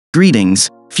Greetings,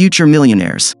 future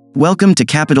millionaires. Welcome to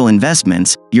Capital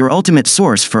Investments, your ultimate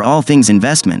source for all things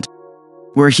investment.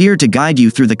 We're here to guide you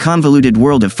through the convoluted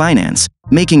world of finance,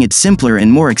 making it simpler and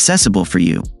more accessible for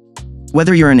you.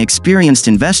 Whether you're an experienced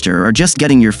investor or just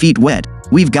getting your feet wet,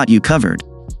 we've got you covered.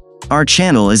 Our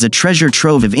channel is a treasure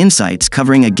trove of insights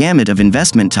covering a gamut of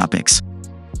investment topics.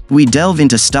 We delve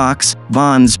into stocks,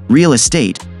 bonds, real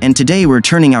estate, and today we're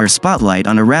turning our spotlight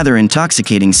on a rather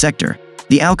intoxicating sector,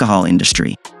 the alcohol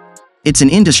industry. It's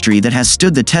an industry that has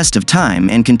stood the test of time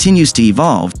and continues to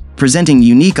evolve, presenting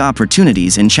unique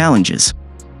opportunities and challenges.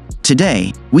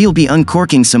 Today, we'll be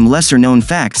uncorking some lesser-known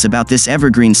facts about this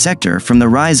evergreen sector, from the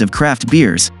rise of craft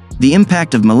beers, the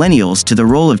impact of millennials, to the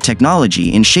role of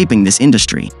technology in shaping this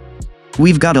industry.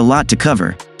 We've got a lot to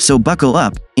cover, so buckle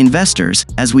up, investors,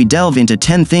 as we delve into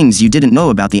 10 things you didn't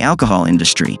know about the alcohol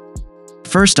industry.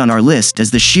 First on our list is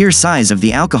the sheer size of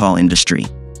the alcohol industry.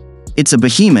 It's a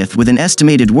behemoth with an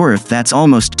estimated worth that's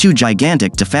almost too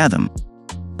gigantic to fathom.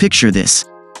 Picture this.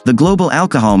 The global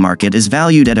alcohol market is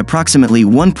valued at approximately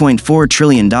 $1.4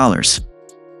 trillion.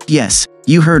 Yes,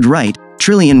 you heard right,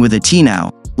 trillion with a T.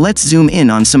 Now, let's zoom in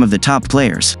on some of the top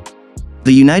players.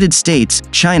 The United States,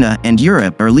 China, and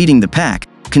Europe are leading the pack,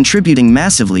 contributing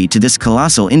massively to this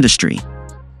colossal industry.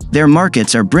 Their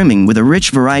markets are brimming with a rich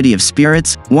variety of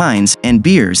spirits, wines, and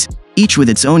beers, each with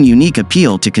its own unique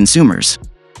appeal to consumers.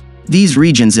 These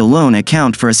regions alone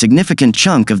account for a significant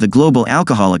chunk of the global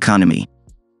alcohol economy.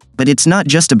 But it's not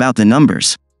just about the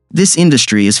numbers. This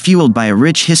industry is fueled by a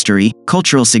rich history,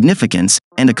 cultural significance,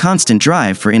 and a constant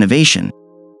drive for innovation.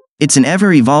 It's an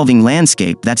ever-evolving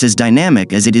landscape that's as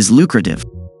dynamic as it is lucrative.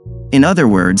 In other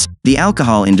words, the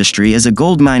alcohol industry is a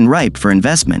goldmine ripe for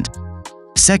investment.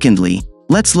 Secondly,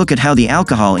 let's look at how the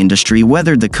alcohol industry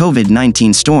weathered the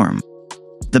COVID-19 storm.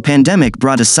 The pandemic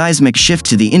brought a seismic shift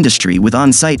to the industry, with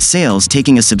on-site sales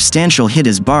taking a substantial hit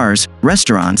as bars,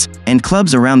 restaurants, and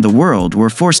clubs around the world were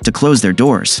forced to close their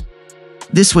doors.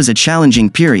 This was a challenging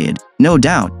period, no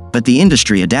doubt, but the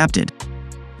industry adapted.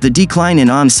 The decline in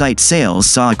on-site sales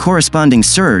saw a corresponding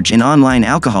surge in online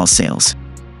alcohol sales.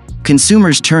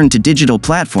 Consumers turned to digital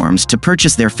platforms to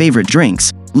purchase their favorite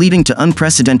drinks, leading to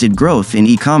unprecedented growth in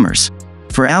e-commerce.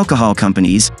 For alcohol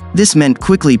companies, this meant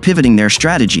quickly pivoting their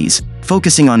strategies,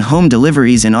 focusing on home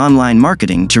deliveries and online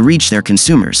marketing to reach their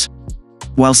consumers.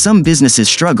 While some businesses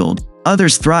struggled,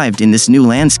 others thrived in this new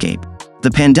landscape.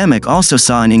 The pandemic also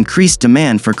saw an increased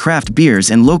demand for craft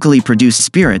beers and locally produced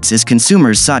spirits as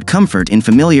consumers sought comfort in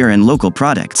familiar and local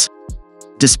products.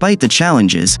 Despite the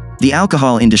challenges, the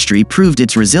alcohol industry proved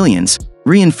its resilience,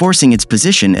 reinforcing its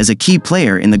position as a key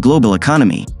player in the global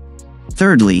economy.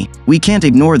 Thirdly, we can't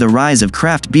ignore the rise of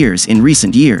craft beers in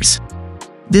recent years.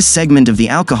 This segment of the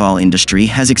alcohol industry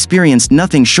has experienced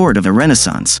nothing short of a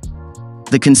renaissance.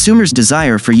 The consumer's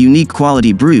desire for unique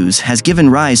quality brews has given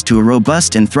rise to a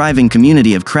robust and thriving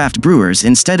community of craft brewers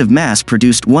instead of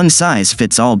mass-produced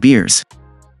one-size-fits-all beers.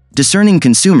 Discerning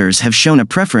consumers have shown a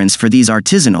preference for these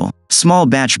artisanal,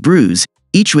 small-batch brews,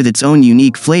 each with its own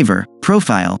unique flavor,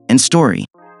 profile, and story.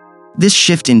 This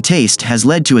shift in taste has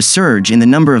led to a surge in the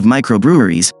number of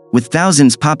microbreweries, with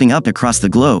thousands popping up across the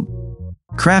globe.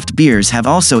 Craft beers have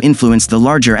also influenced the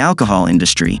larger alcohol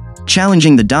industry,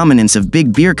 challenging the dominance of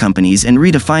big beer companies and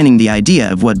redefining the idea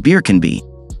of what beer can be.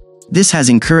 This has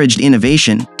encouraged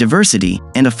innovation, diversity,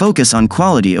 and a focus on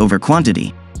quality over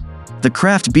quantity. The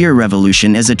craft beer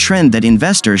revolution is a trend that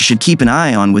investors should keep an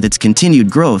eye on, with its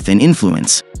continued growth and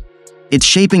influence. It's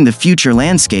shaping the future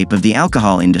landscape of the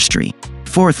alcohol industry.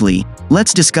 Fourthly,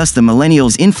 let's discuss the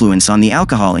millennials' influence on the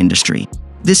alcohol industry.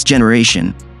 This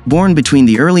generation, born between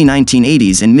the early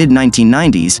 1980s and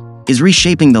mid-1990s, is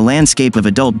reshaping the landscape of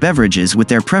adult beverages with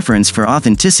their preference for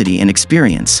authenticity and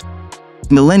experience.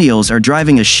 Millennials are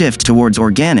driving a shift towards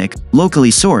organic, locally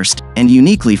sourced, and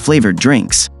uniquely flavored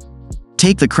drinks.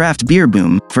 Take the craft beer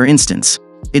boom, for instance.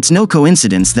 It's no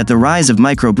coincidence that the rise of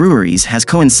microbreweries has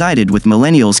coincided with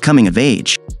millennials' coming of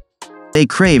age. They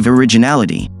crave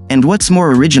originality, and what's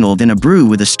more original than a brew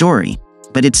with a story?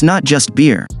 But it's not just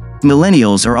beer.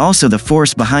 Millennials are also the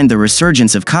force behind the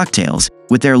resurgence of cocktails,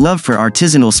 with their love for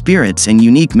artisanal spirits and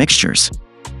unique mixtures.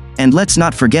 And let's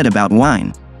not forget about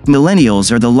wine.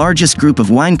 Millennials are the largest group of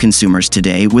wine consumers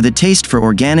today, with a taste for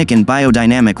organic and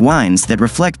biodynamic wines that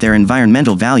reflect their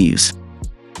environmental values.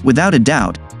 Without a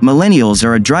doubt, millennials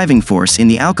are a driving force in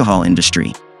the alcohol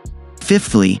industry.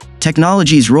 Fifthly,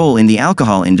 technology's role in the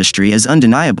alcohol industry is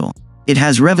undeniable. It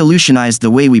has revolutionized the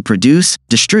way we produce,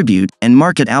 distribute, and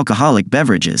market alcoholic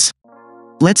beverages.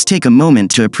 Let's take a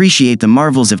moment to appreciate the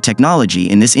marvels of technology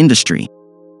in this industry.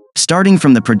 Starting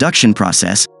from the production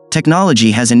process,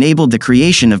 technology has enabled the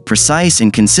creation of precise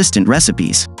and consistent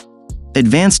recipes.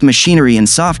 Advanced machinery and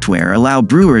software allow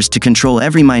brewers to control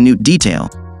every minute detail,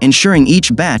 ensuring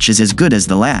each batch is as good as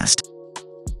the last.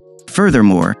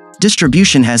 Furthermore,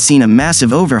 distribution has seen a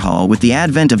massive overhaul with the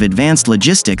advent of advanced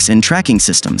logistics and tracking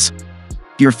systems.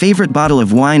 Your favorite bottle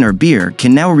of wine or beer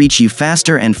can now reach you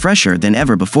faster and fresher than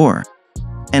ever before.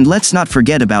 And let's not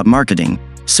forget about marketing.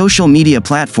 Social media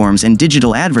platforms and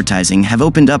digital advertising have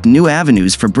opened up new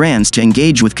avenues for brands to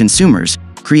engage with consumers,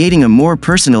 creating a more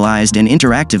personalized and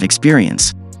interactive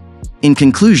experience. In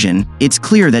conclusion, it's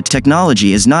clear that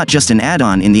technology is not just an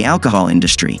add-on in the alcohol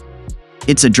industry.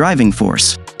 It's a driving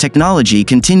force. Technology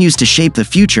continues to shape the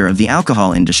future of the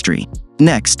alcohol industry.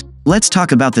 Next, let's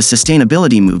talk about the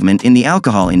sustainability movement in the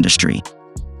alcohol industry.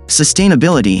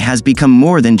 Sustainability has become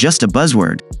more than just a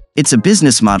buzzword. It's a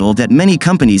business model that many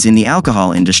companies in the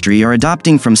alcohol industry are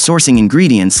adopting, from sourcing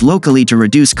ingredients locally to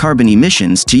reduce carbon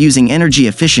emissions to using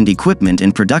energy-efficient equipment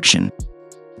in production.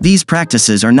 These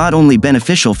practices are not only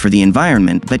beneficial for the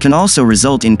environment but can also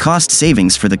result in cost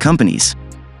savings for the companies.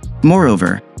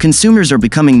 Moreover, consumers are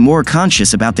becoming more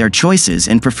conscious about their choices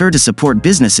and prefer to support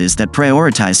businesses that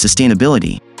prioritize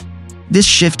sustainability. This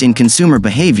shift in consumer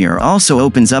behavior also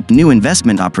opens up new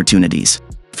investment opportunities.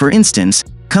 For instance,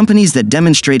 companies that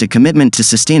demonstrate a commitment to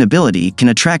sustainability can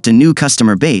attract a new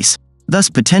customer base, thus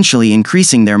potentially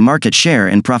increasing their market share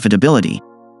and profitability.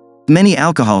 Many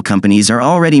alcohol companies are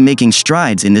already making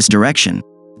strides in this direction.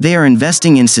 They are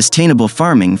investing in sustainable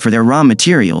farming for their raw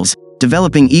materials,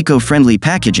 developing eco-friendly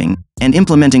packaging, and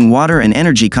implementing water and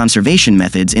energy conservation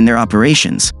methods in their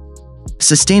operations.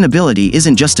 Sustainability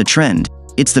isn't just a trend,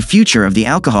 it's the future of the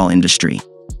alcohol industry.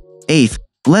 Eighth,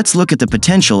 let's look at the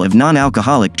potential of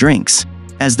non-alcoholic drinks.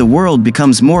 As the world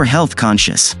becomes more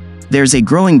health-conscious, there's a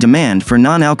growing demand for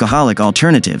non-alcoholic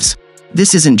alternatives.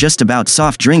 This isn't just about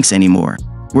soft drinks anymore.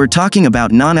 We're talking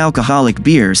about non-alcoholic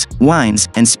beers, wines,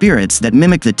 and spirits that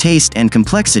mimic the taste and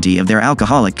complexity of their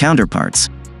alcoholic counterparts.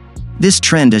 This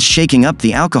trend is shaking up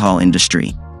the alcohol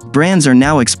industry. Brands are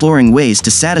now exploring ways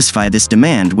to satisfy this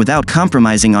demand without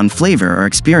compromising on flavor or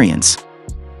experience.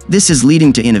 This is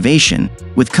leading to innovation,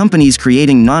 with companies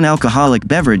creating non-alcoholic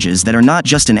beverages that are not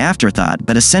just an afterthought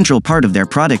but a central part of their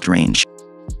product range.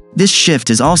 This shift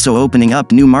is also opening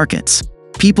up new markets.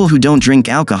 People who don't drink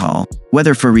alcohol,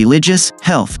 whether for religious,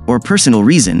 health, or personal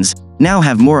reasons, now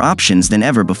have more options than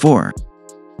ever before.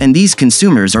 And these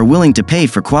consumers are willing to pay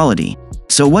for quality.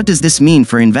 So what does this mean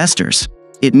for investors?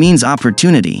 It means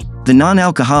opportunity. The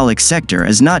non-alcoholic sector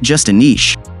is not just a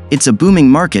niche. It's a booming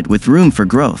market with room for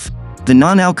growth. The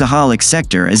non-alcoholic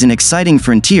sector is an exciting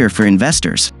frontier for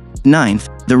investors. Ninth,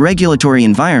 the regulatory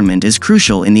environment is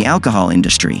crucial in the alcohol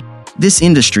industry. This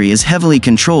industry is heavily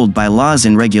controlled by laws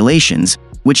and regulations,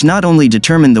 which not only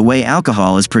determine the way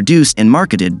alcohol is produced and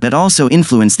marketed but also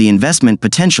influence the investment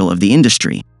potential of the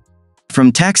industry.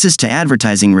 From taxes to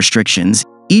advertising restrictions,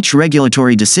 each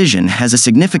regulatory decision has a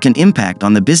significant impact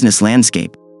on the business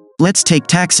landscape. Let's take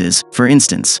taxes, for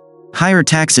instance. Higher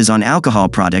taxes on alcohol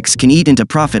products can eat into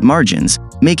profit margins,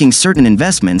 making certain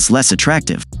investments less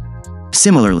attractive.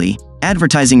 Similarly,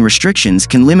 advertising restrictions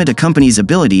can limit a company's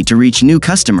ability to reach new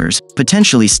customers,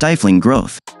 potentially stifling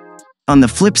growth. On the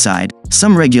flip side,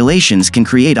 some regulations can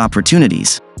create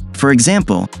opportunities. For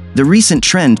example, the recent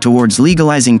trend towards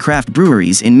legalizing craft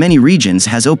breweries in many regions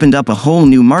has opened up a whole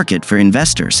new market for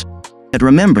investors. But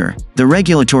remember, the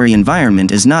regulatory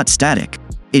environment is not static.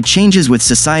 It changes with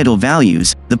societal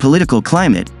values, the political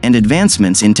climate, and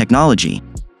advancements in technology.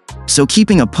 So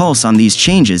keeping a pulse on these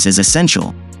changes is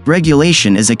essential.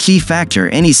 Regulation is a key factor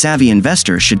any savvy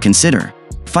investor should consider.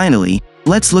 Finally,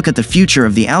 let's look at the future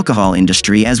of the alcohol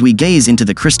industry as we gaze into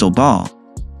the crystal ball.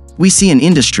 We see an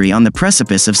industry on the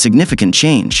precipice of significant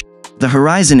change. The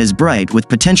horizon is bright with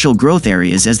potential growth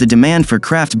areas as the demand for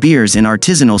craft beers and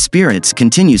artisanal spirits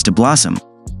continues to blossom.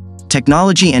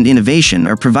 Technology and innovation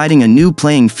are providing a new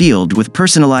playing field with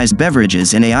personalized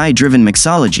beverages and AI-driven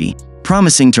mixology,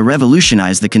 promising to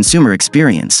revolutionize the consumer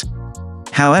experience.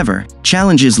 However,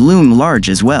 challenges loom large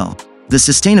as well. The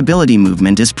sustainability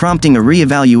movement is prompting a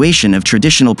re-evaluation of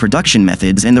traditional production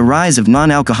methods, and the rise of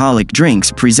non-alcoholic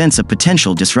drinks presents a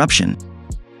potential disruption.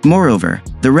 Moreover,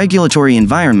 the regulatory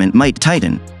environment might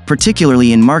tighten,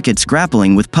 particularly in markets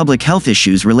grappling with public health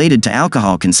issues related to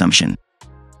alcohol consumption.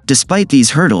 Despite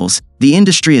these hurdles, the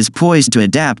industry is poised to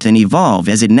adapt and evolve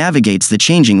as it navigates the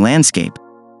changing landscape.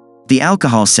 The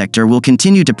alcohol sector will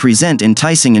continue to present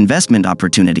enticing investment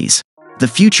opportunities. The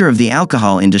future of the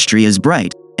alcohol industry is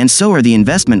bright, and so are the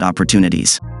investment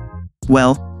opportunities.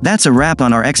 Well, that's a wrap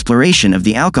on our exploration of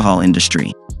the alcohol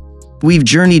industry. We've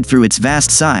journeyed through its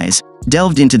vast size,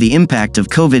 delved into the impact of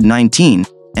COVID-19,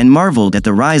 and marveled at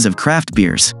the rise of craft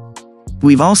beers.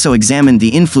 We've also examined the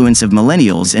influence of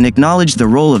millennials and acknowledged the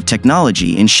role of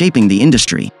technology in shaping the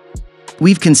industry.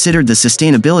 We've considered the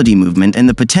sustainability movement and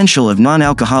the potential of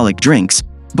non-alcoholic drinks,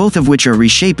 both of which are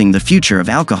reshaping the future of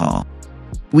alcohol.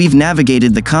 We've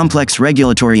navigated the complex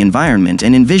regulatory environment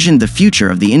and envisioned the future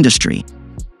of the industry.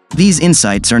 These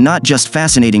insights are not just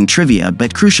fascinating trivia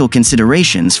but crucial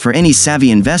considerations for any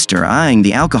savvy investor eyeing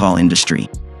the alcohol industry.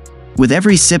 With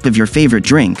every sip of your favorite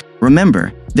drink,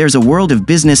 remember, there's a world of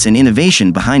business and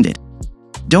innovation behind it.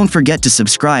 Don't forget to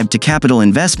subscribe to Capital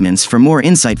Investments for more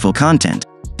insightful content.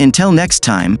 Until next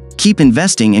time, keep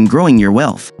investing and growing your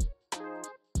wealth.